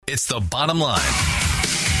It's The Bottom Line.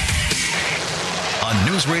 On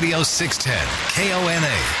News Radio 610,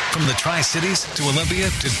 KONA. From the Tri-Cities to Olympia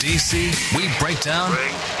to D.C., we break down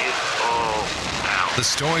the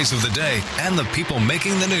stories of the day and the people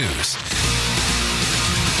making the news.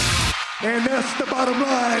 And that's the bottom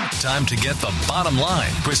line. Time to get the bottom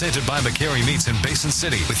line. Presented by McCary Meats in Basin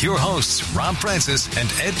City with your hosts, Rob Francis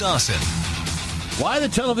and Ed Dawson. Why the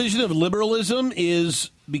television of liberalism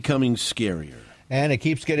is becoming scarier. And it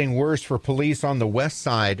keeps getting worse for police on the west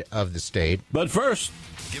side of the state. But first,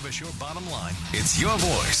 give us your bottom line. It's your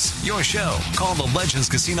voice, your show. Call the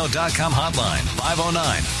legendscasino.com hotline,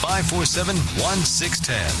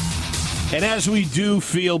 509-547-1610. And as we do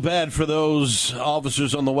feel bad for those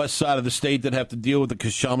officers on the west side of the state that have to deal with the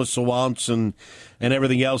Kashama Swamps and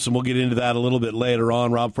everything else, and we'll get into that a little bit later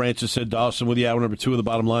on. Rob Francis, Ed Dawson with you, hour number 2 of the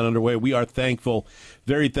Bottom Line underway. We are thankful,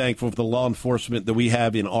 very thankful for the law enforcement that we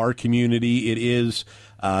have in our community. It is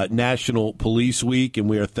National Police Week, and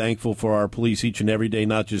we are thankful for our police each and every day,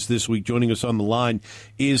 not just this week. Joining us on the line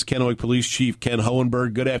is Kennewick Police Chief Ken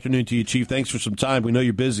Hohenberg. Good afternoon to you, Chief. Thanks for some time. We know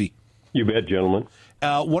you're busy. You bet, gentlemen.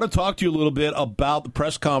 Want to talk to you a little bit about the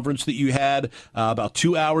press conference that you had about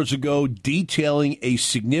 2 hours ago, detailing a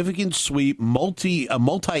significant sweep, a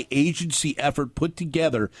multi-agency effort put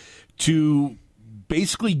together to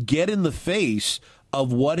basically get in the face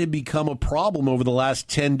of what had become a problem over the last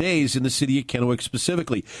 10 days in the city of Kennewick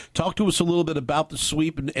specifically. Talk to us a little bit about the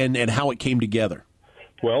sweep and how it came together.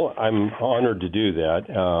 Well, I'm honored to do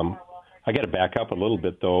that. I got to back up a little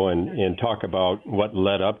bit, though, and talk about what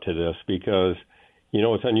led up to this, because you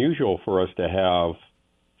know, it's unusual for us to have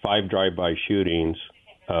 5 drive-by shootings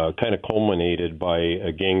kind of culminated by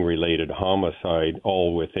a gang-related homicide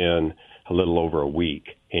all within a little over a week.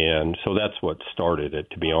 And so that's what started it,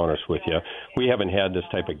 to be honest with you. We haven't had this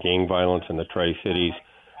type of gang violence in the Tri-Cities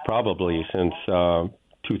probably since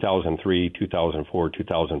 2003, 2004,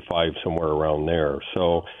 2005, somewhere around there.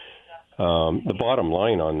 So the bottom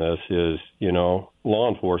line on this is, you know, law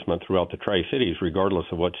enforcement throughout the Tri-Cities, regardless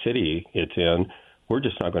of what city it's in, we're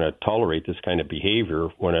just not going to tolerate this kind of behavior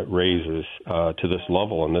when it raises to this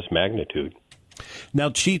level and this magnitude. Now,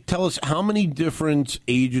 Chief, tell us how many different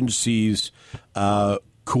agencies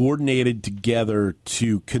coordinated together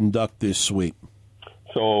to conduct this sweep?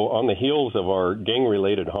 So on the heels of our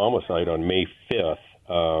gang-related homicide on May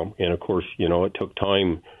 5th, and of course, you know, it took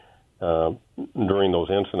time during those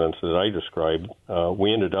incidents that I described,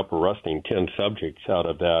 we ended up arresting 10 subjects out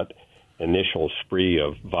of that initial spree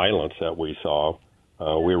of violence that we saw.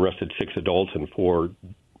 We arrested 6 adults and 4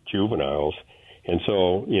 juveniles. And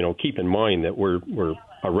so, you know, keep in mind that we're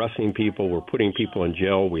arresting people, we're putting people in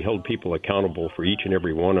jail. We held people accountable for each and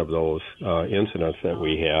every one of those incidents that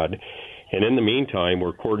we had. And in the meantime,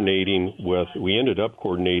 we ended up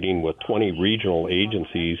coordinating with 20 regional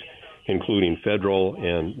agencies, including federal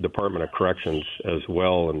and Department of Corrections as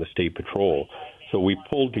well, and the State Patrol. So we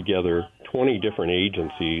pulled together 20 different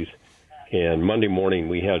agencies. And Monday morning,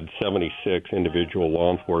 we had 76 individual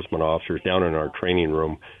law enforcement officers down in our training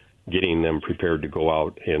room, getting them prepared to go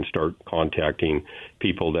out and start contacting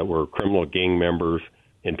people that were criminal gang members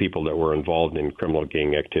and people that were involved in criminal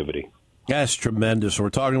gang activity. That's tremendous.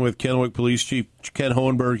 We're talking with Kennewick Police Chief Ken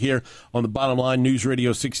Hohenberg here on the Bottom Line, News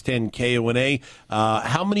Radio 610 KONA.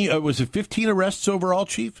 How many, was it 15 arrests overall,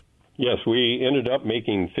 Chief? Yes, we ended up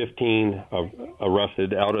making 15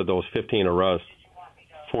 arrested. Out of those 15 arrests,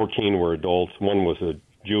 14 were adults, 1 was a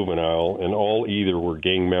juvenile, and all either were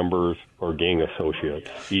gang members or gang associates,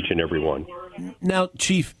 each and every one. Now,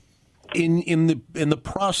 Chief, in the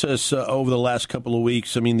process over the last couple of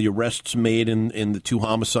weeks, I mean, the arrests made in the 2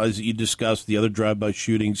 homicides that you discussed, the other drive-by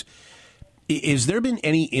shootings, has there been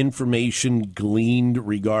any information gleaned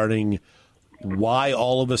regarding why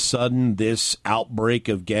all of a sudden this outbreak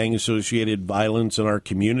of gang-associated violence in our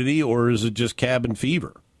community, or is it just cabin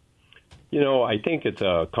fever? You know, I think it's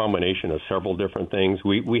a combination of several different things.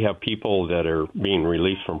 We have people that are being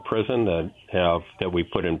released from prison that we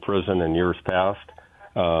put in prison in years past.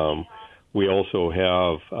 We also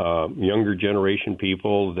have younger generation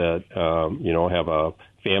people that have a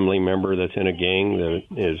family member that's in a gang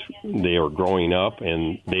they are growing up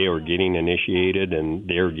and they are getting initiated and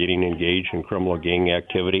they are getting engaged in criminal gang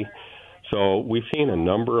activity. So we've seen a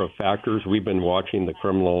number of factors. We've been watching the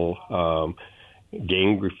criminal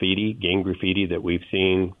gang graffiti that we've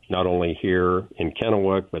seen not only here in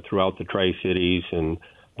Kennewick, but throughout the Tri-Cities and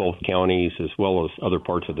both counties, as well as other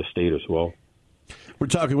parts of the state as well. We're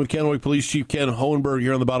talking with Kennewick Police Chief Ken Hohenberg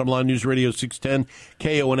here on the Bottom Line News Radio 610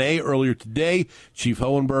 KONA. Earlier today, Chief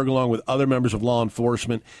Hohenberg, along with other members of law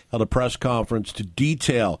enforcement, held a press conference to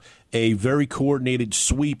detail a very coordinated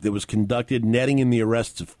sweep that was conducted, netting in the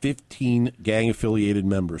arrests of 15 gang-affiliated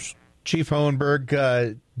members. Chief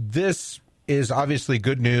Hohenberg, this is obviously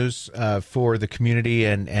good news for the community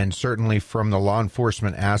and certainly from the law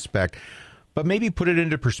enforcement aspect. But maybe put it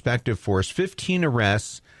into perspective for us. 15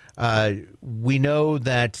 arrests. We know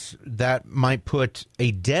that might put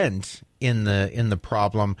a dent in the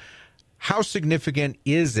problem. How significant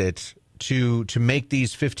is it to make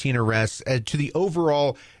these 15 arrests to the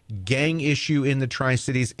overall gang issue in the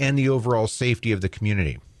Tri-Cities and the overall safety of the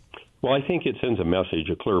community? Well, I think it sends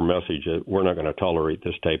a clear message that we're not going to tolerate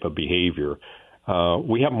this type of behavior.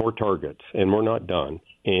 We have more targets, and we're not done.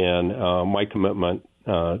 And my commitment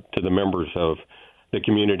to the members of the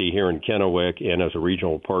community here in Kennewick and as a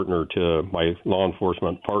regional partner to my law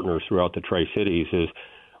enforcement partners throughout the Tri-Cities is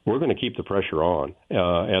we're going to keep the pressure on.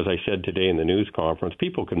 As I said today in the news conference,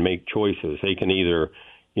 people can make choices. They can either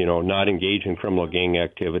not engage in criminal gang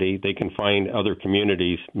activity. They can find other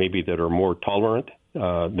communities maybe that are more tolerant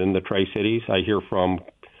than the Tri-Cities. I hear from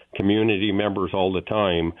community members all the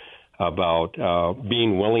time about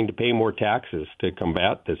being willing to pay more taxes to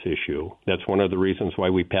combat this issue. That's one of the reasons why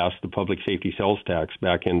we passed the public safety sales tax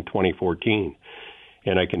back in 2014.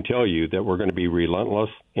 And I can tell you that we're going to be relentless,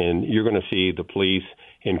 and you're going to see the police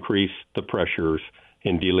increase the pressures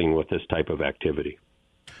in dealing with this type of activity.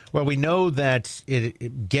 Well, we know that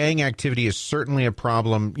gang activity is certainly a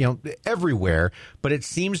problem, everywhere, but it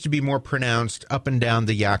seems to be more pronounced up and down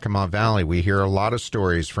the Yakima Valley. We hear a lot of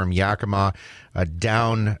stories from Yakima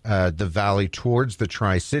down the valley towards the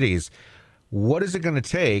Tri-Cities. What is it going to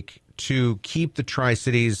take to keep the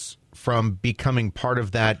Tri-Cities from becoming part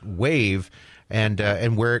of that wave and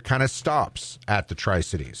where it kind of stops at the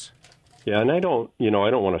Tri-Cities? Yeah, and I don't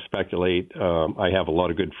want to speculate. I have a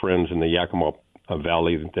lot of good friends in the Yakima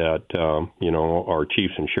Valley that, are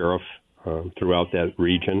chiefs and sheriffs throughout that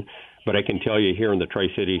region. But I can tell you here in the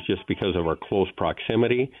Tri-Cities, just because of our close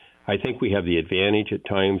proximity, I think we have the advantage at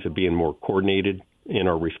times of being more coordinated in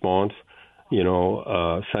our response.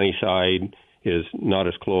 Sunnyside is not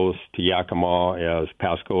as close to Yakima as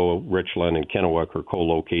Pasco, Richland, and Kennewick are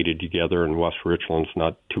co-located together, and West Richland's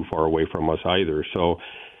not too far away from us either. So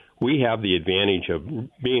we have the advantage of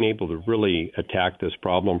being able to really attack this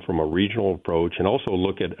problem from a regional approach and also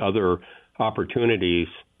look at other opportunities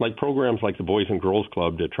like programs like the Boys and Girls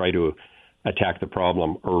Club to try to attack the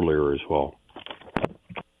problem earlier as well.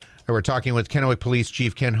 We're talking with Kennewick Police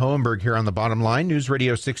Chief Ken Hohenberg here on the Bottom Line, News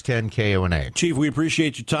Radio 610 KONA. Chief, we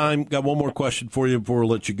appreciate your time. Got one more question for you before we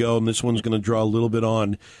let you go, and this one's going to draw a little bit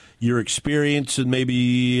on your experience and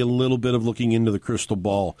maybe a little bit of looking into the crystal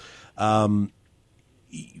ball.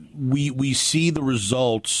 We see the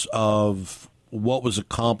results of what was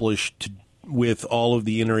accomplished with all of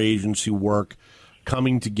the interagency work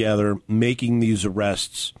coming together, making these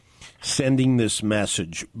arrests, sending this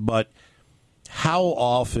message. But how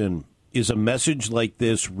often is a message like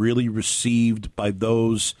this really received by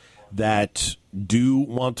those that do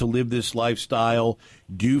want to live this lifestyle,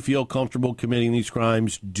 do feel comfortable committing these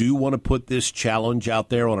crimes, do want to put this challenge out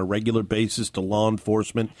there on a regular basis to law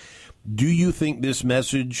enforcement? Do you think this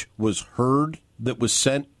message was heard that was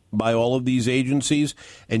sent by all of these agencies?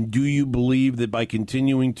 And do you believe that by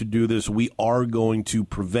continuing to do this, we are going to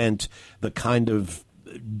prevent the kind of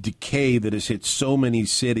decay that has hit so many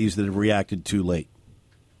cities that have reacted too late?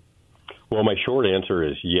 Well, my short answer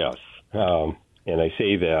is yes. And I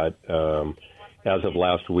say that as of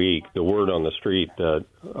last week, the word on the street that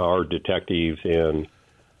our detectives and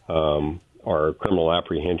our criminal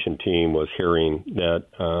apprehension team was hearing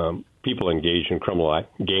that people engaged in criminal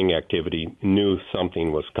gang activity knew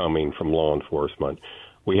something was coming from law enforcement.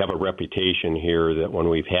 We have a reputation here that when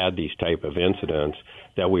we've had these type of incidents,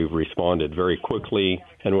 that we've responded very quickly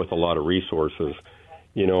and with a lot of resources.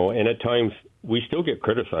 And at times we still get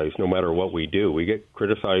criticized no matter what we do. We get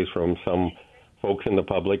criticized from some folks in the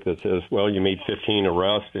public that says, well, you made 15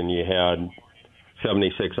 arrests and you had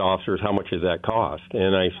 76 officers. How much does that cost?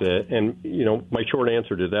 And I said, my short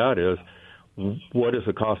answer to that is, what is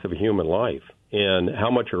the cost of a human life? And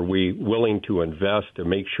how much are we willing to invest to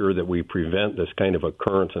make sure that we prevent this kind of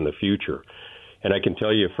occurrence in the future? And I can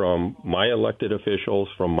tell you from my elected officials,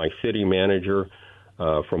 from my city manager,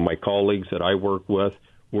 from my colleagues that I work with,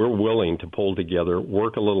 we're willing to pull together,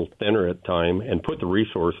 work a little thinner at time, and put the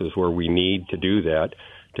resources where we need to do that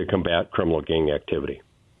to combat criminal gang activity.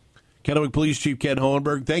 Kennewick Police Chief Ken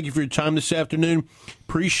Hohenberg, thank you for your time this afternoon.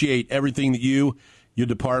 Appreciate everything that you your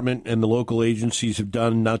department and the local agencies have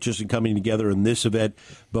done, not just in coming together in this event,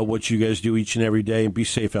 but what you guys do each and every day. And be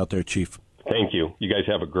safe out there, Chief. Thank you. You guys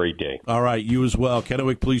have a great day. All right, you as well.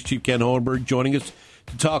 Kennewick Police Chief Ken Hohenberg joining us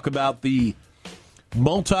to talk about the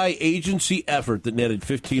multi-agency effort that netted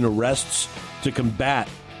 15 arrests to combat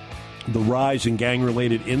the rise in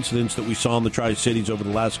gang-related incidents that we saw in the Tri-Cities over the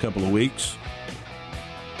last couple of weeks.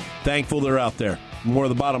 Thankful they're out there. More of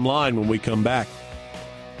the bottom line when we come back.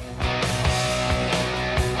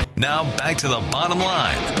 Now back to the bottom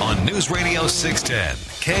line on News Radio 610,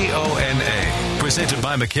 KONA. Presented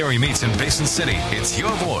by McCary Meats in Basin City. It's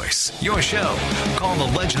your voice, your show. Call the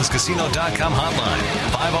legendscasino.com hotline,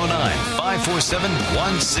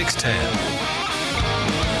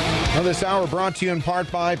 509-547-1610. Now this hour brought to you in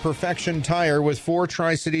part by Perfection Tire with 4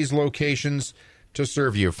 Tri-Cities locations to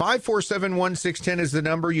serve you. 547-1610 is the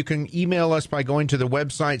number. You can email us by going to the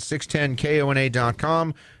website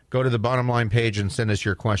 610kona.com. Go to the bottom line page and send us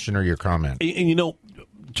your question or your comment. And you know,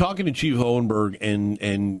 talking to Chief Hohenberg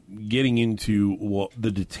and getting into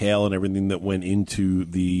the detail and everything that went into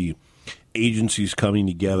the agencies coming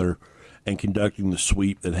together and conducting the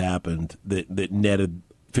sweep that happened that netted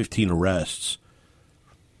 15 arrests,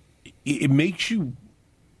 it makes you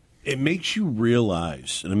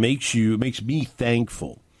realize, and it makes me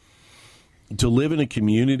thankful to live in a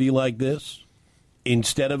community like this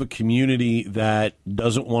instead of a community that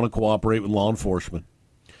doesn't want to cooperate with law enforcement,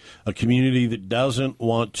 a community that doesn't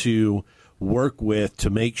want to work with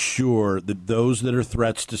to make sure that those that are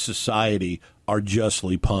threats to society are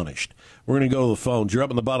justly punished. We're going to go to the phones. You're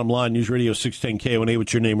up on the bottom line, News Radio 610 KONA.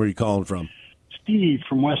 What's your name? Where are you calling from? Steve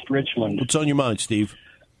from West Richland. What's on your mind, Steve?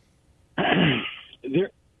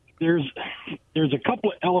 There's a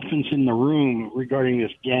couple of elephants in the room regarding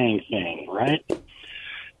this gang thing, right?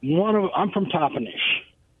 I'm from Toppenish.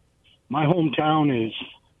 My hometown is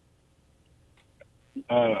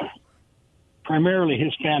primarily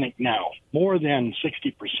Hispanic now, more than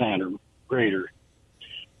 60% or greater.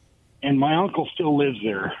 And my uncle still lives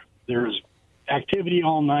there. There's activity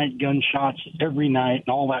all night, gunshots every night,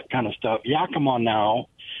 and all that kind of stuff. Yakima now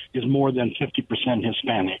is more than 50%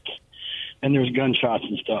 Hispanic, and there's gunshots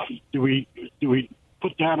and stuff. Do we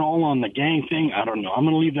put that all on the gang thing? I don't know. I'm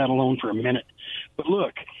going to leave that alone for a minute. But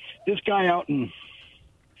look, this guy out in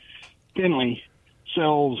Finley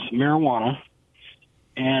sells marijuana,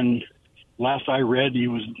 and last I read, it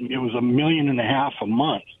was $1.5 million a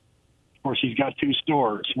month. Of course, he's got 2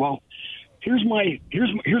 stores. Well, here's what I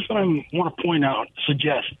want to point out,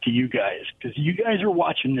 suggest to you guys, because you guys are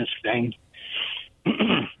watching this thing.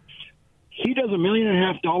 He does $1.5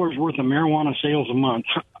 million worth of marijuana sales a month.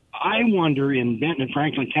 I wonder in Benton and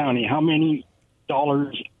Franklin County how many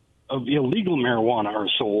dollars of illegal marijuana are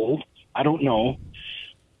sold. I don't know.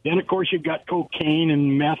 Then, of course, you've got cocaine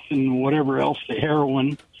and meth and whatever else, the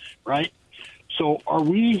heroin, right? So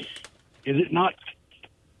is it not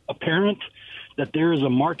apparent that there is a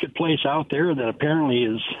marketplace out there that apparently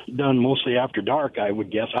is done mostly after dark, I would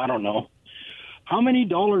guess? I don't know. How many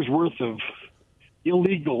dollars worth of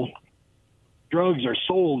illegal drugs are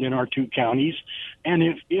sold in our 2 counties? And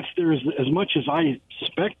if there's as much as I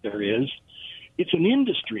suspect there is, it's an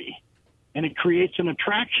industry, and it creates an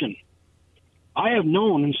attraction. I have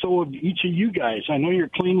known, and so have each of you guys. I know you're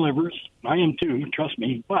clean livers. I am too, trust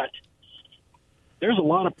me. But there's a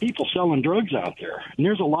lot of people selling drugs out there, and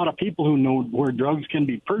there's a lot of people who know where drugs can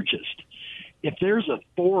be purchased. If there's a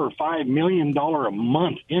 $4 or $5 million a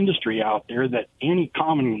month industry out there that any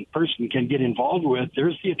common person can get involved with,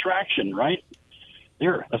 there's the attraction, right?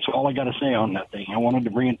 There. That's all I got to say on that thing. I wanted to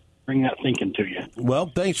bring that thinking to you. Well,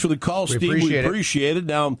 thanks for the call, Steve. We appreciate it.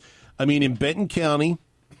 Now, I mean, in Benton County,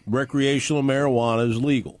 recreational marijuana is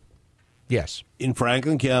legal. Yes. In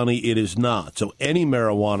Franklin County, it is not. So any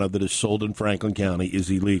marijuana that is sold in Franklin County is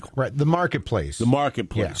illegal. Right. The marketplace. The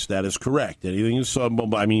marketplace. Yeah. That is correct. Anything is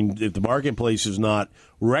sold. I mean, if the marketplace is not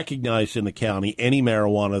recognized in the county, any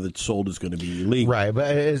marijuana that's sold is going to be illegal. Right.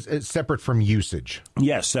 But it's separate from usage.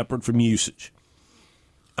 Yes, separate from usage.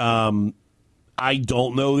 I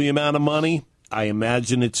don't know the amount of money. I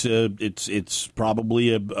imagine it's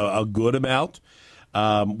probably a good amount.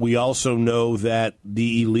 We also know that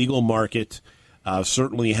the illegal market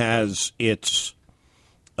certainly has its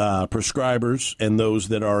prescribers and those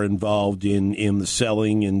that are involved in the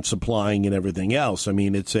selling and supplying and everything else. I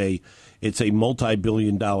mean, it's a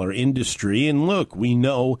multi-billion-dollar industry. And look, we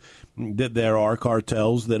know that there are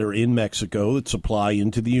cartels that are in Mexico that supply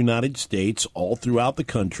into the United States all throughout the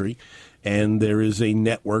country, and there is a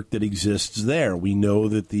network that exists there. We know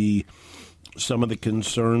that the some of the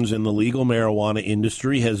concerns in the legal marijuana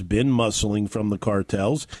industry has been muscling from the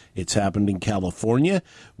cartels. It's happened in California.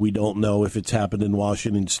 We don't know if it's happened in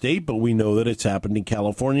Washington State, but we know that it's happened in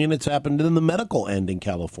California, and it's happened in the medical end in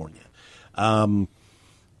California.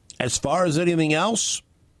 As far as anything else,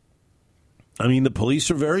 I mean, the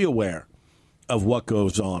police are very aware of what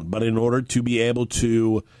goes on, but in order to be able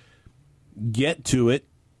to get to it,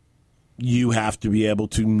 you have to be able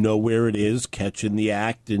to know where it is, catch in the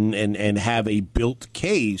act, and have a built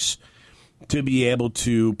case to be able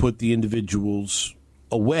to put the individuals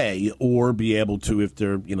away, or be able to, if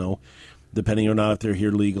they're, depending or not if they're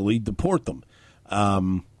here legally, deport them.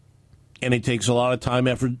 And it takes a lot of time,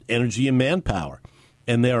 effort, energy, and manpower.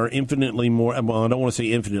 And there are infinitely more, well, I don't want to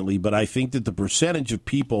say infinitely, but I think that the percentage of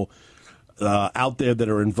people out there that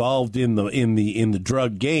are involved in the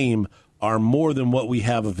drug game are more than what we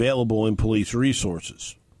have available in police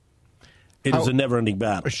resources. It is a never-ending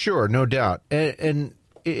battle. Sure, no doubt. And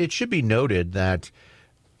it should be noted that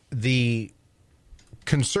the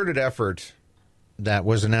concerted effort that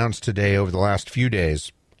was announced today over the last few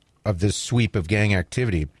days of this sweep of gang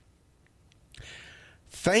activity,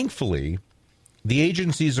 thankfully, the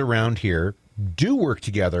agencies around here do work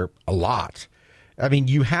together a lot. I mean,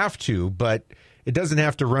 you have to, but it doesn't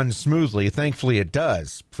have to run smoothly. Thankfully, it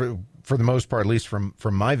does, for the most part, at least from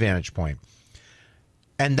my vantage point.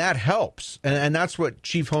 And that helps. And that's what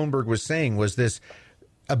Chief Hohenberg was saying, was this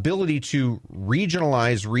ability to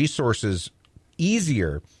regionalize resources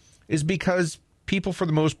easier is because people, for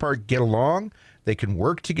the most part, get along. They can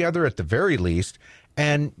work together at the very least.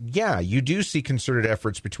 And, yeah, you do see concerted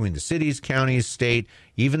efforts between the cities, counties, state,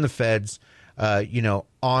 even the feds,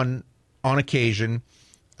 on occasion,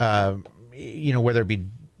 whether it be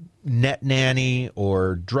net nanny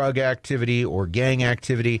or drug activity or gang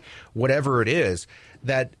activity, whatever it is,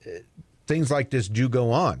 that things like this do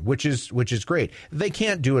go on, which is great. They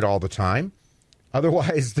can't do it all the time.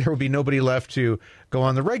 Otherwise, there will be nobody left to go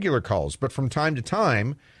on the regular calls. But from time to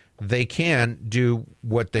time, they can do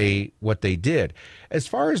what they did. As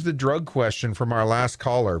far as the drug question from our last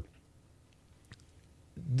caller,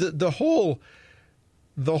 the whole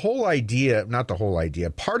idea, not the whole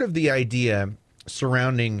idea, part of the idea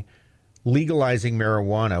surrounding legalizing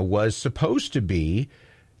marijuana was supposed to be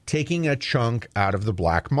taking a chunk out of the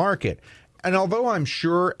black market. And although I'm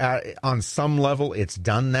sure on some level it's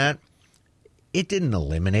done that, it didn't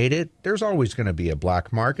eliminate it. There's always going to be a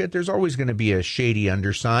black market. There's always going to be a shady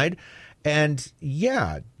underside. And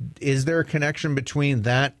yeah, is there a connection between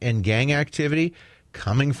that and gang activity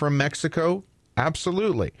coming from Mexico?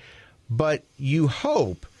 Absolutely. But you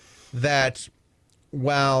hope that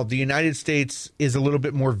while the United States is a little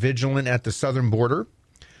bit more vigilant at the southern border,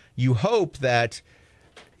 you hope that,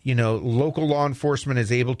 local law enforcement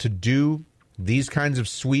is able to do these kinds of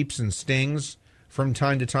sweeps and stings from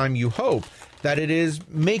time to time. You hope that it is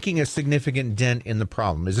making a significant dent in the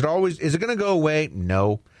problem. Is it going to go away?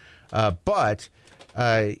 No. But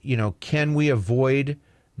can we avoid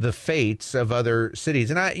the fates of other cities?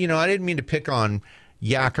 And I didn't mean to pick on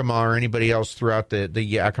Yakima or anybody else throughout the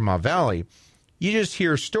Yakima Valley. You just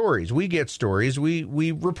hear stories. We get stories.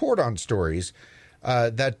 We report on stories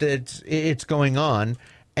that it's going on,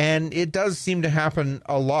 and it does seem to happen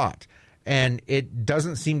a lot. And it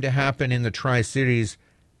doesn't seem to happen in the Tri-Cities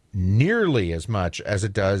nearly as much as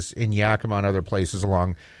it does in Yakima and other places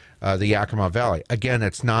along the Yakima Valley. Again,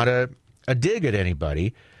 it's not a dig at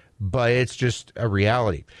anybody, but it's just a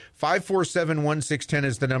reality. 547-1610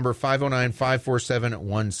 is the number,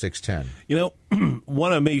 509-547-1610.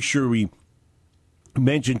 Want to make sure we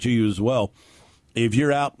mention to you as well, if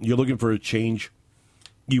you're out, you're looking for a change,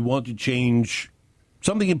 you want to change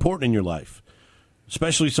something important in your life,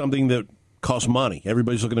 especially something that costs money.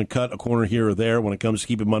 Everybody's looking to cut a corner here or there when it comes to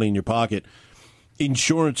keeping money in your pocket.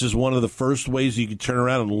 Insurance is one of the first ways you can turn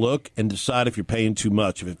around and look and decide if you're paying too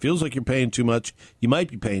much. If it feels like you're paying too much, you might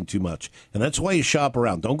be paying too much. And that's why you shop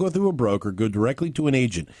around. Don't go through a broker. Go directly to an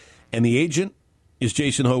agent. And the agent is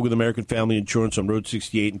Jason Hogue with American Family Insurance on Road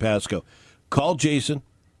 68 in Pasco. Call Jason.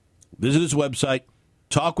 Visit his website.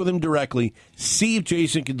 Talk with him directly. See if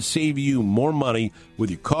Jason can save you more money with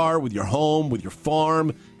your car, with your home, with your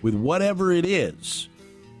farm, with whatever it is.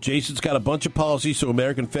 Jason's got a bunch of policies, so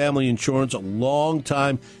American Family Insurance, a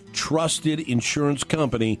long-time trusted insurance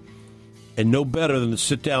company, and no better than to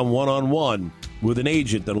sit down one-on-one with an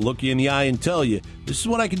agent that'll look you in the eye and tell you, this is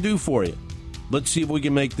what I can do for you. Let's see if we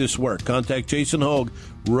can make this work. Contact Jason Hogue,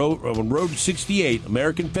 Road 68,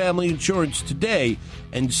 American Family Insurance today,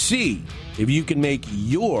 and see if you can make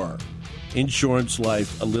your insurance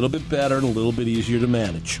life a little bit better and a little bit easier to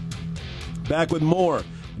manage. Back with more.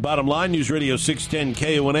 Bottom Line, News Radio 610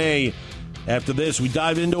 KONA. After this, we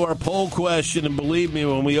dive into our poll question, and believe me,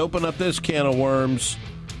 when we open up this can of worms,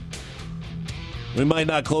 we might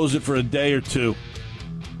not close it for a day or two.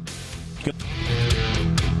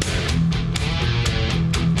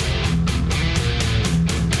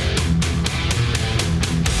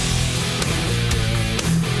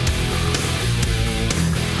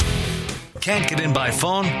 Can't get in by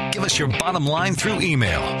phone? Give us your bottom line through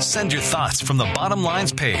email. Send your thoughts from the Bottom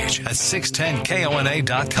Lines page at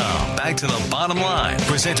 610KONA.com. Back to the Bottom Line,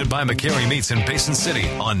 presented by McCary Meats in Basin City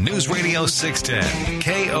on News Radio 610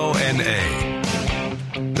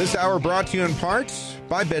 KONA. This hour brought to you in part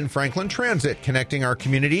by Ben Franklin Transit, connecting our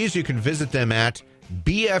communities. You can visit them at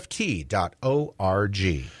bft.org.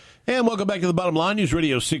 And welcome back to the Bottom Line, News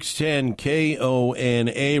Radio 610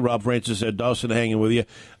 KONA. Rob Francis, Ed Dawson hanging with you.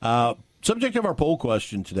 Subject of our poll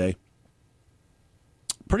question today,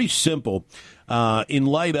 pretty simple. In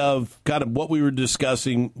light of kind of what we were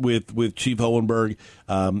discussing with Chief Hohenberg,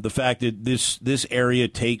 the fact that this area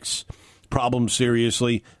takes problems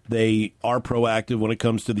seriously, they are proactive when it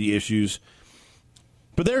comes to the issues.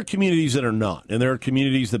 But there are communities that are not, and there are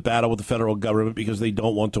communities that battle with the federal government because they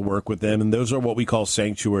don't want to work with them, and those are what we call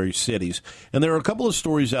sanctuary cities. And there are a couple of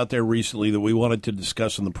stories out there recently that we wanted to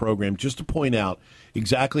discuss in the program just to point out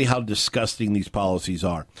exactly how disgusting these policies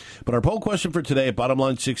are. But our poll question for today at Bottom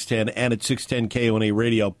Line 610 and at 610 KONA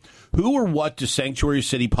Radio, who or what do sanctuary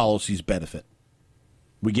city policies benefit?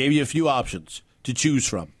 We gave you a few options to choose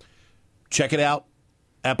from. Check it out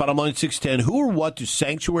at Bottom Line 610. Who or what do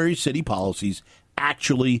sanctuary city policies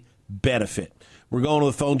actually benefit? We're going to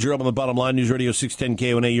the phone. You're up on the Bottom Line, News Radio 610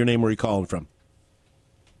 KONA. Your name, where are you calling from?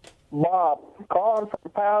 Bob, calling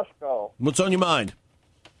from Pasco. What's on your mind?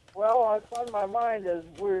 Well, what's on my mind is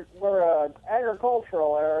we're an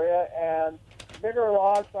agricultural area, and bigger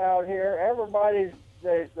lots out here.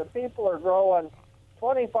 The people are growing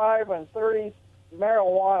 25 and 30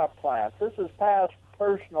 marijuana plants. This is past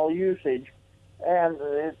personal usage, and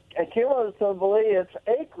cumulatively it's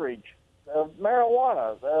acreage of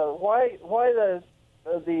marijuana. Why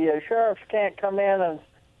the sheriffs can't come in and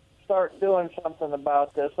start doing something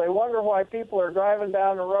about this? They wonder why people are driving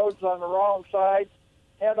down the roads on the wrong side,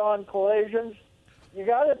 head-on collisions. You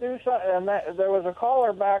got to do something. And there was a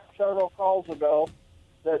caller back several calls ago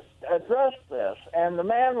that addressed this, and the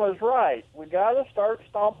man was right. We got to start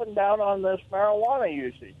stomping down on this marijuana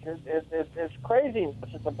usage. It's crazy.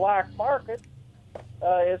 It's a black market.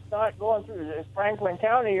 It's not going through Franklin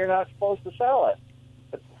County. You're not supposed to sell it,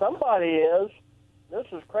 but somebody is. This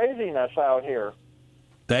is craziness out here.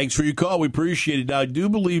 Thanks for your call. We appreciate it. Now, I do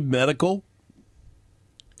believe medical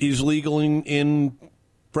is legal in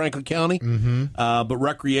Franklin County, but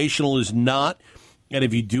recreational is not. And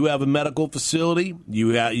if you do have a medical facility,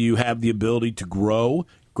 you have the ability to grow.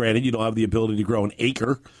 Granted, you don't have the ability to grow an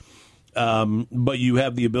acre, but you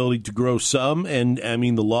have the ability to grow some. And I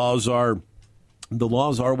mean, the laws are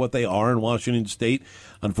what they are in Washington State.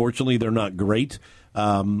 Unfortunately, they're not great.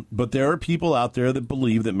 But there are people out there that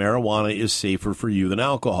believe that marijuana is safer for you than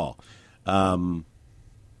alcohol. I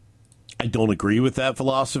don't agree with that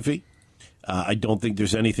philosophy. I don't think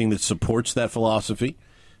there's anything that supports that philosophy,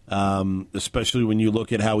 especially when you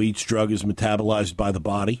look at how each drug is metabolized by the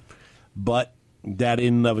body. But that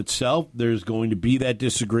in and of itself, there's going to be that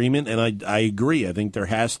disagreement, and I agree. I think there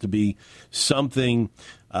has to be something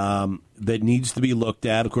that needs to be looked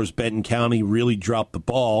at. Of course, Benton County really dropped the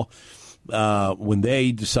ball when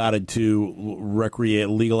they decided to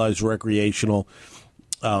legalize recreational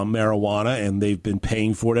marijuana, and they've been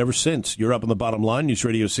paying for it ever since. You're up on the Bottom Line, News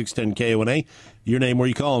Radio 610 KONA. Your name, where are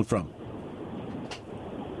you calling from?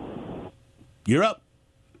 You're up.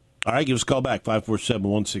 All right, give us a call back,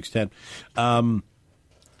 547-1610.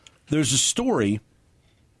 There's a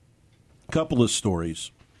couple of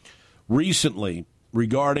stories, recently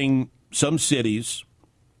regarding some cities.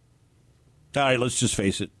 All right, let's just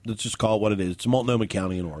face it. Let's just call it what it is. It's Multnomah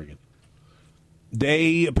County in Oregon.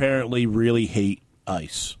 They apparently really hate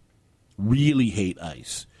ICE,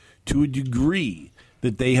 to a degree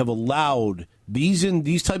that they have allowed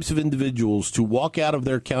these types of individuals to walk out of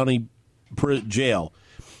their county jail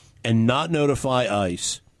and not notify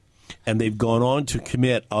ICE, and they've gone on to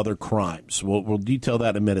commit other crimes. We'll detail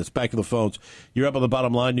that in a minute. It's back to the phones. You're up on the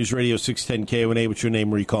Bottom Line, News Radio 610 KONA. What's your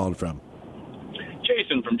name? Where are you calling from?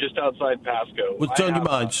 Jason from just outside Pasco. What's on your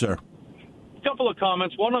mind, sir? A couple of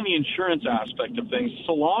comments. One on the insurance aspect of things.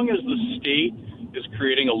 So long as the state is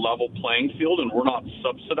creating a level playing field and we're not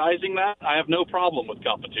subsidizing that, I have no problem with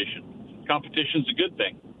competition. Competition's a good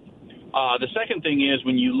thing. The second thing is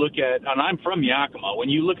when you look at, and I'm from Yakima, when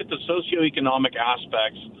you look at the socioeconomic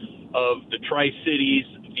aspects of the Tri-Cities,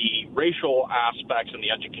 the racial aspects and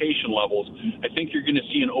the education levels, I think you're going to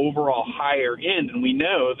see an overall higher end. And we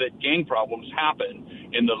know that gang problems happen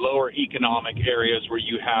in the lower economic areas where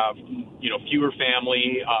you have, fewer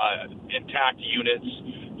family, intact units.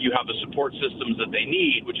 You have the support systems that they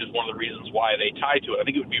need, which is one of the reasons why they tie to it. I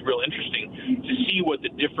think it would be real interesting to see what the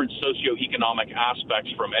different socioeconomic aspects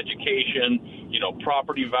from education,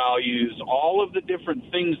 property values, all of the different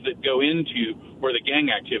things that go into where the gang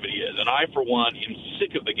activity is. And I, for one, am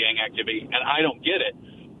sick of the gang activity, and I don't get it.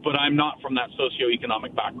 But I'm not from that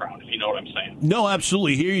socioeconomic background, if you know what I'm saying. No,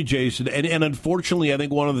 absolutely. Hear you, Jason. And unfortunately, I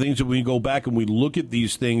think one of the things that we go back and we look at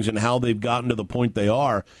these things and how they've gotten to the point they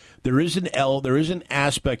are, there is an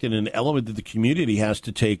aspect and an element that the community has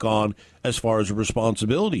to take on as far as a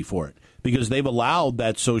responsibility for it, because they've allowed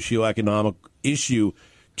that socioeconomic issue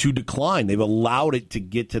to decline. They've allowed it to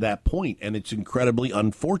get to that point, and it's incredibly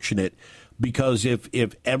unfortunate because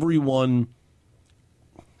if everyone...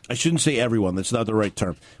 I shouldn't say everyone. That's not the right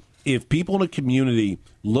term. If people in a community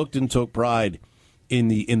looked and took pride in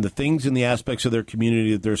the things and the aspects of their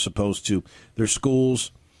community that they're supposed to, their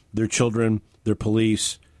schools, their children, their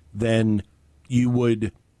police, then you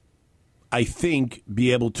would, I think,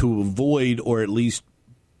 be able to avoid or at least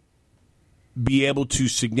be able to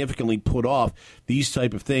significantly put off these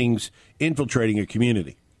type of things infiltrating a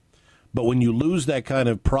community. But when you lose that kind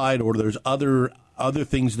of pride, or there's other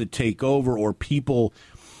things that take over, or people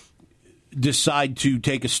decide to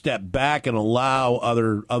take a step back and allow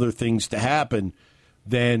other things to happen,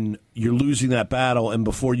 then you're losing that battle, and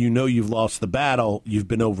before you know you've lost the battle, you've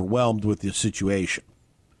been overwhelmed with the situation.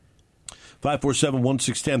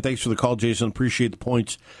 547-1610, thanks for the call, Jason. Appreciate the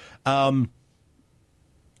points. Multnomah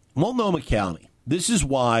County, this is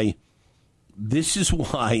why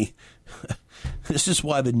the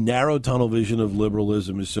narrow tunnel vision of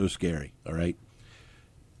liberalism is so scary, all right?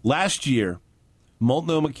 Last year,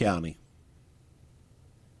 Multnomah County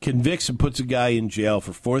convicts and puts a guy in jail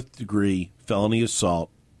for fourth-degree felony assault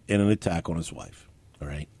and an attack on his wife. All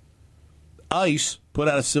right. ICE put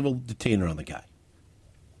out a civil detainer on the guy.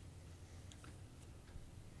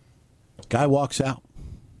 Guy walks out.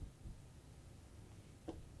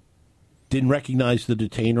 Didn't recognize the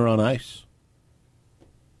detainer on ICE.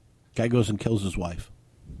 Guy goes and kills his wife.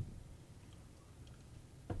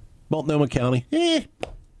 Multnomah County, we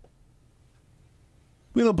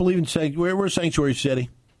don't believe in sanctuary. We're a sanctuary city.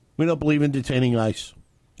 We don't believe in detaining ICE.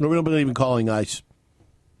 Or we don't believe in calling ICE.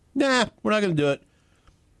 Nah, we're not going to do it.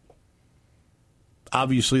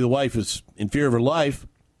 Obviously, the wife is in fear of her life.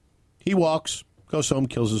 He walks, goes home,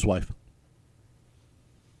 kills his wife.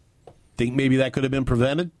 Think maybe that could have been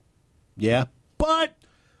prevented? Yeah. But,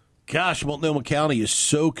 gosh, Multnomah County is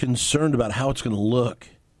so concerned about how it's going to look.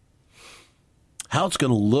 How it's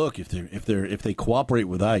going to look if they cooperate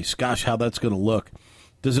with ICE. Gosh, how that's going to look.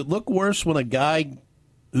 Does it look worse when a guy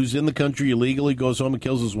who's in the country illegally goes home and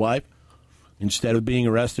kills his wife instead of being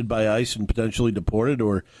arrested by ICE and potentially deported?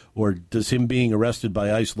 Or does him being arrested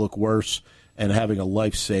by ICE look worse and having a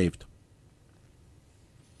life saved?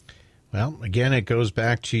 Well, again, it goes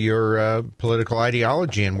back to your political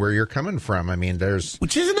ideology and where you're coming from. I mean,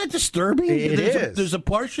 which isn't that disturbing? There's a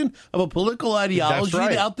portion of a political ideology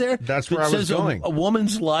out there that says a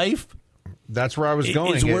woman's life. That's where I was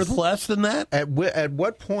going. Is worth less than that? At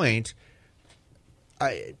what point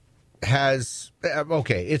it's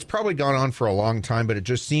probably gone on for a long time, but it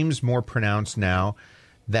just seems more pronounced now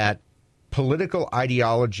that political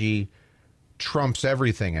ideology trumps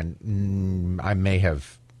everything. And I may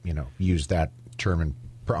have, used that term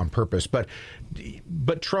on purpose, but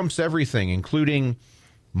trumps everything, including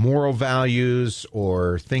moral values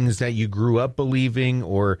or things that you grew up believing,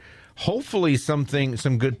 or hopefully some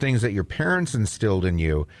good things that your parents instilled in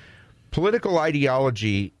you. Political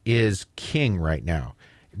ideology is king right now.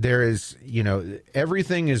 There is,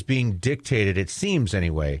 everything is being dictated, it seems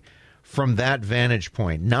anyway, from that vantage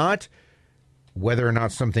point. Not whether or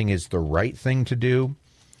not something is the right thing to do,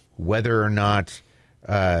 whether or not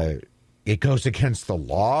it goes against the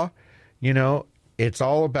law. It's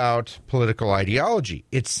all about political ideology,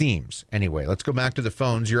 it seems. Anyway, let's go back to the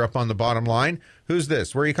phones. You're up on the bottom line. Who's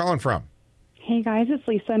this? Where are you calling from? Hey, guys, it's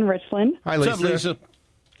Lisa in Richland. Hi, Lisa. What's up, Lisa?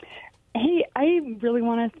 Hey, I really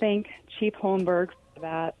want to thank Chief Hohenberg for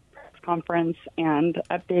that press conference and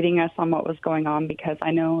updating us on what was going on, because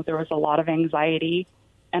I know there was a lot of anxiety,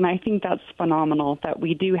 and I think that's phenomenal that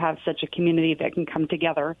we do have such a community that can come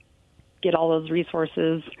together, get all those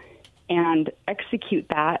resources, and execute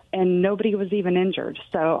that, and nobody was even injured.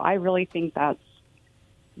 So I really think that's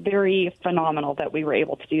very phenomenal that we were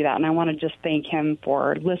able to do that, and I want to just thank him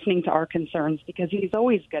for listening to our concerns, because he's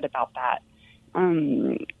always good about that.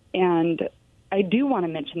 And I do want to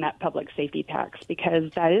mention that public safety tax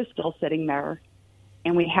because that is still sitting there,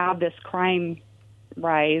 and we have this crime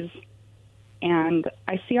rise, and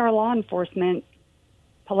I see our law enforcement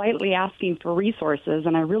politely asking for resources,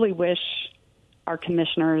 and I really wish our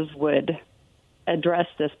commissioners would address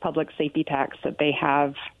this public safety tax that they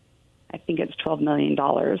have. I think it's $12 million.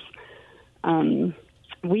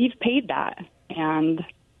 We've paid that, and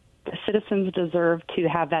the citizens deserve to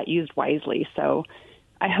have that used wisely. So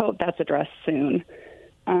I hope that's addressed soon.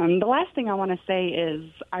 The last thing I want to say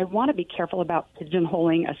is I want to be careful about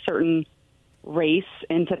pigeonholing a certain race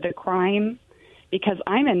into the crime, because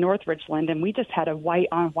I'm in North Richland, and we just had a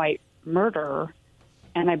white-on-white murder,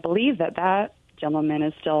 and I believe that gentleman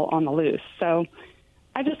is still on the loose. So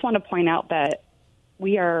I just want to point out that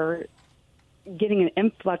we are getting an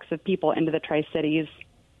influx of people into the Tri-Cities,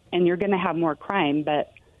 and you're going to have more crime,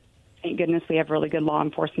 but thank goodness we have really good law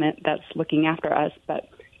enforcement that's looking after us. But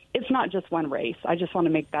it's not just one race. I just want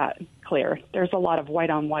to make that clear. There's a lot of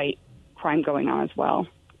white-on-white crime going on as well.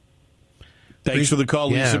 Thanks for the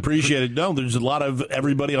call, Lisa. Appreciate it. No, there's a lot of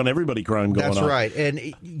everybody on everybody crime going on. That's right.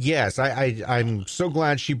 And yes, I'm so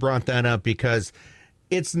glad she brought that up, because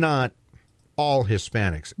it's not all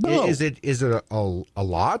Hispanics. No. Is it a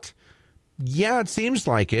lot? Yeah, it seems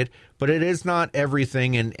like it, but it is not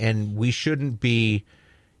everything, and we shouldn't be,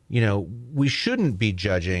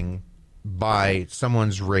 judging by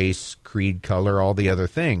someone's race, creed, color, all the other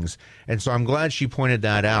things. And so I'm glad she pointed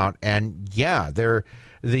that out. And yeah, the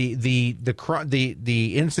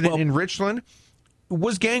incident in Richland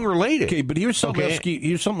was gang related. Okay, but here's something else you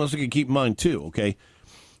can keep in mind too. Okay,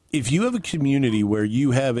 if you have a community where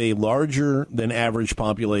you have a larger than average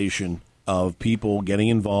population of people getting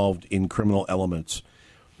involved in criminal elements,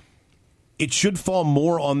 it should fall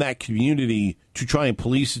more on that community to try and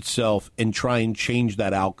police itself and try and change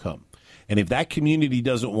that outcome. And if that community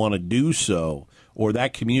doesn't want to do so, or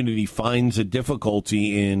that community finds a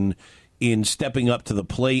difficulty in stepping up to the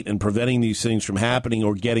plate and preventing these things from happening,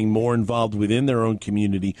 or getting more involved within their own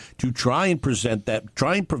community to try and prevent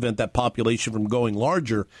that population from going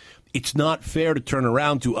larger, it's not fair to turn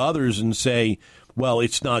around to others and say, well,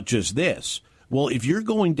 it's not just this. Well, if you're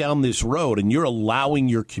going down this road and you're allowing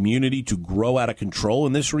your community to grow out of control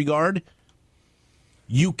in this regard,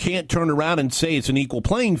 you can't turn around and say it's an equal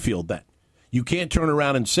playing field then. You can't turn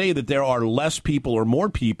around and say that there are less people or more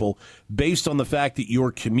people based on the fact that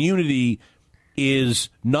your community is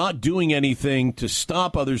not doing anything to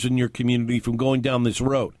stop others in your community from going down this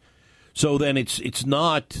road. So then it's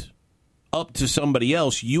not up to somebody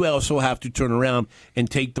else. You also have to turn around and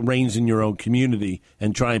take the reins in your own community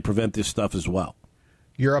and try and prevent this stuff as well.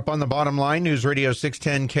 You're up on the bottom line, News Radio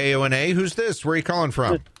 610 KONA. Who's this? Where are you calling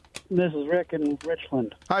from? This is Rick in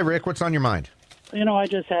Richland. Hi, Rick. What's on your mind? I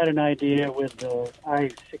just had an idea with the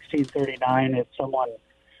I-1639. If someone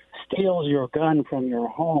steals your gun from your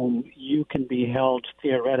home, you can be held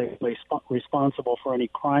theoretically responsible for any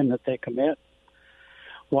crime that they commit.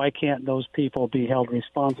 Why can't those people be held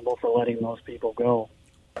responsible for letting those people go?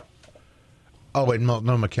 Oh, in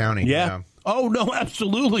Multnomah County. Yeah. Oh, no,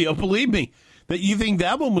 absolutely. Oh, believe me, that you think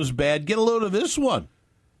that one was bad, get a load of this one.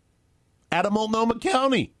 Out of Multnomah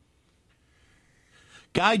County.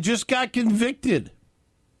 Guy just got convicted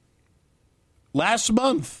last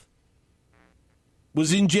month.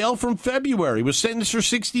 Was in jail from February. Was sentenced for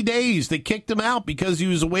 60 days. They kicked him out because he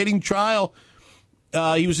was awaiting trial.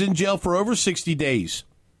 He was in jail for over 60 days.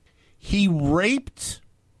 He raped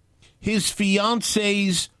his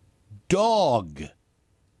fiance's dog.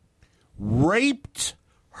 Raped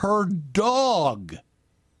her dog.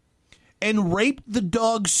 And raped the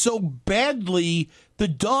dog so badly, the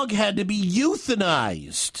dog had to be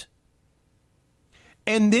euthanized.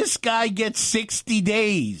 And this guy gets 60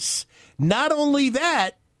 days. Not only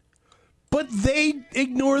that, but they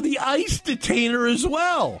ignore the ICE detainer as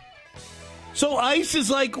well. So ICE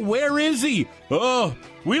is like, where is he? Oh,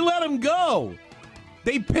 we let him go.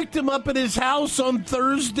 They picked him up at his house on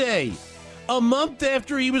Thursday. A month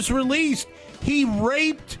after he was released, he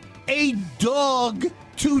raped a dog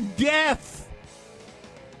to death.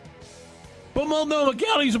 But Multnomah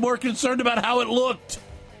County's more concerned about how it looked.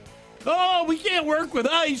 Oh, we can't work with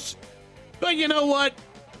ICE. But you know what?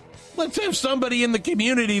 Let's have somebody in the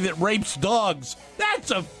community that rapes dogs.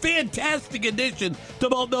 That's a fantastic addition to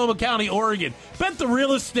Multnomah County, Oregon. Bet the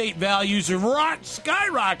real estate values are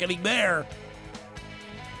skyrocketing there.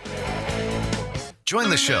 Join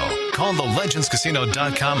the show. Call the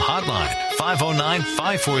legendscasino.com hotline,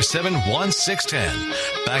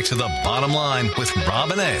 509-547-1610. Back to the bottom line with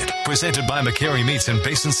Rob and Ed. Presented by McCary Meats in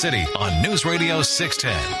Basin City on News Radio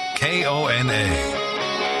 610 KONA.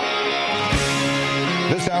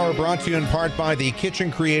 This hour brought to you in part by the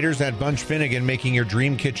kitchen creators at Bunch Finnegan, making your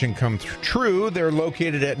dream kitchen come true. They're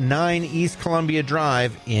located at 9 East Columbia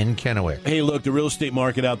Drive in Kennewick. Hey, look, the real estate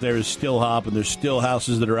market out there is still hopping. There's still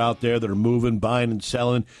houses that are out there that are moving, buying, and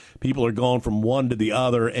selling. People are going from one to the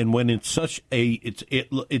other, and when it's such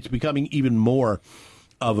it's becoming even more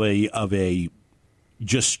of a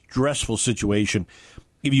just stressful situation.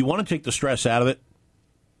 If you want to take the stress out of it,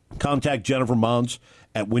 contact Jennifer Mons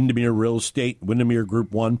at Windermere Real Estate, Windermere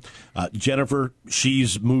Group 1. Jennifer,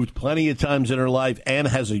 she's moved plenty of times in her life and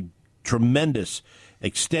has a tremendous,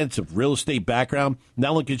 extensive real estate background.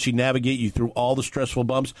 Not only can she navigate you through all the stressful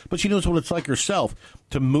bumps, but she knows what it's like herself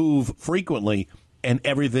to move frequently and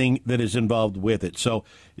everything that is involved with it. So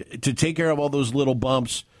to take care of all those little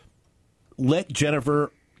bumps, let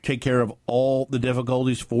Jennifer take care of all the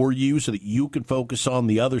difficulties for you so that you can focus on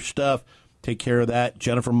the other stuff. Take care of that.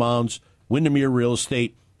 Jennifer Mons, Windermere Real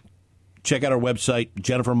Estate. Check out our website,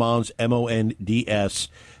 Jennifer Mons, MONDS,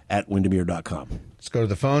 at windermere.com. Let's go to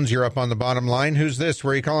the phones. You're up on the bottom line. Who's this?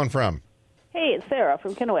 Where are you calling from? Hey, it's Sarah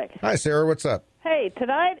from Kennewick. Hi, Sarah. What's up? Hey,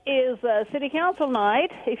 tonight is city council night.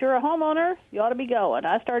 If you're a homeowner, you ought to be going.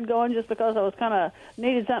 I started going just because I was kind of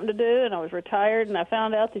needed something to do, and I was retired, and I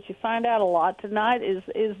found out that you find out a lot. Tonight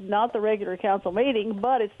is not the regular council meeting,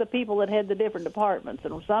 but it's the people that head the different departments.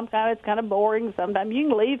 And sometimes it's kind of boring. Sometimes you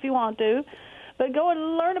can leave if you want to. But go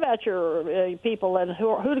and learn about your people and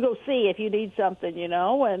who to go see if you need something, you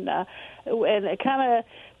know, and kind of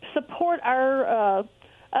support our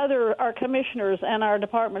commissioners and our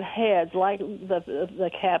department heads, like the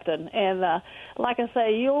captain. And like I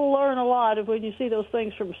say, you'll learn a lot when you see those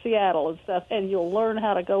things from Seattle and stuff, and you'll learn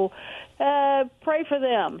how to go pray for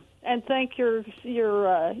them and thank your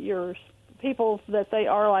people that they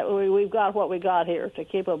are like we've got what we got here to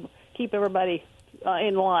keep everybody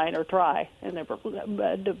in line, or try, and they put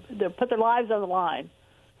their lives on the line.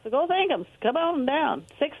 So go thank them. Come on down.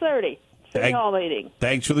 6:30. City Hall meeting.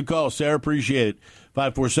 Thanks for the call, Sarah. Appreciate it.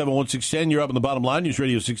 547-1610. You're up on the bottom line. News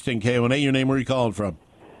Radio 610 KONA. Your name, where are you calling from?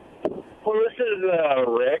 Well, this is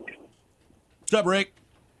Rick. What's up, Rick?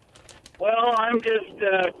 Well, I'm just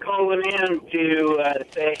calling in to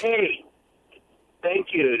say, hey,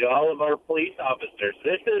 thank you to all of our police officers.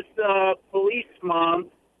 This is Police Month,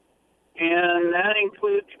 and that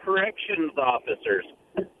includes corrections officers.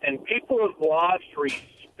 And people have lost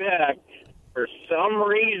respect for some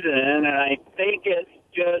reason, and I think it's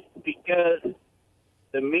just because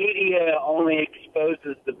the media only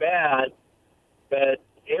exposes the bad, but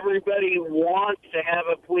everybody wants to have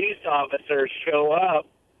a police officer show up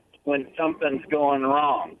when something's going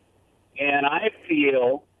wrong. And I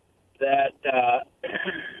feel that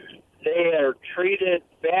they are treated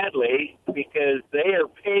badly because they are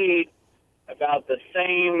paid about the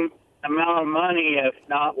same amount of money, if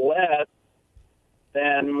not less,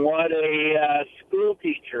 than what a school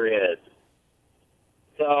teacher is.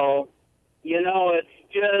 So, you know, it's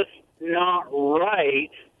just not right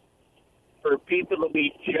for people to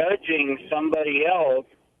be judging somebody else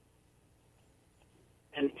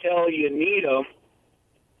until you need them.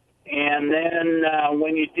 And then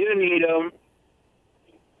when you do need them,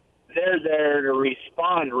 they're there to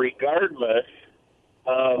respond regardless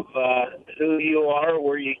of who you are,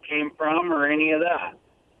 where you came from, or any of that.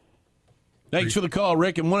 Thanks for the call,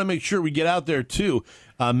 Rick, and want to make sure we get out there, too.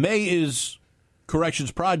 May is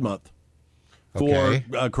Corrections Pride Month for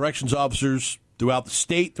corrections officers throughout the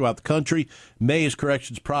state, throughout the country. May is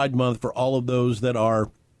Corrections Pride Month for all of those that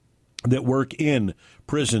work in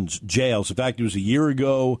prisons, jails. In fact, it was a year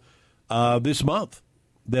ago this month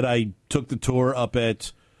that I took the tour up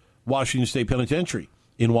at Washington State Penitentiary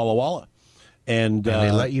in Walla Walla. And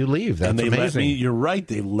they let you leave. That's amazing. You're right.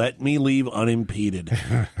 They let me leave unimpeded.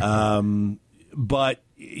 But,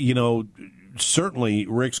 you know, certainly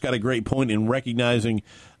Rick's got a great point in recognizing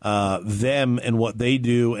them and what they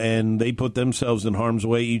do, and they put themselves in harm's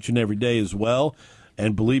way each and every day as well.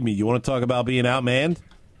 And believe me, you want to talk about being outmanned?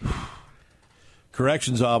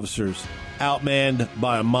 Corrections officers outmanned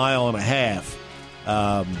by 1.5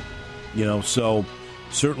 miles. You know, so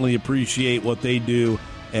certainly appreciate what they do,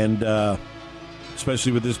 and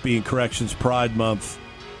especially with this being Corrections Pride Month.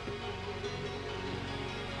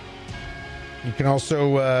 You can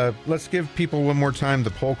also, let's give people one more time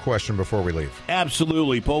the poll question before we leave.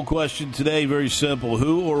 Absolutely. Poll question today, very simple.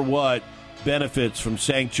 Who or what benefits from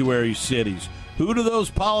sanctuary cities? Who do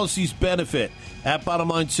those policies benefit? At Bottom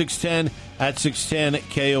Line 610, at 610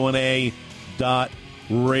 KONA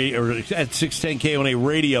or at 610 KONA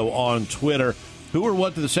Radio on Twitter. Who or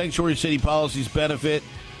what do the sanctuary city policies benefit?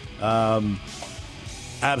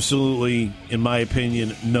 Absolutely, in my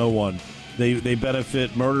opinion, no one. They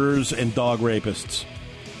benefit murderers and dog rapists.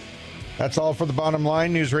 That's all for the bottom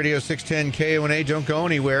line. News Radio 610 KONA. Don't go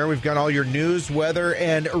anywhere. We've got all your news, weather,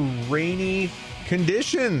 and rainy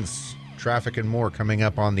conditions. Traffic and more coming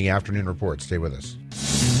up on the afternoon report. Stay with us.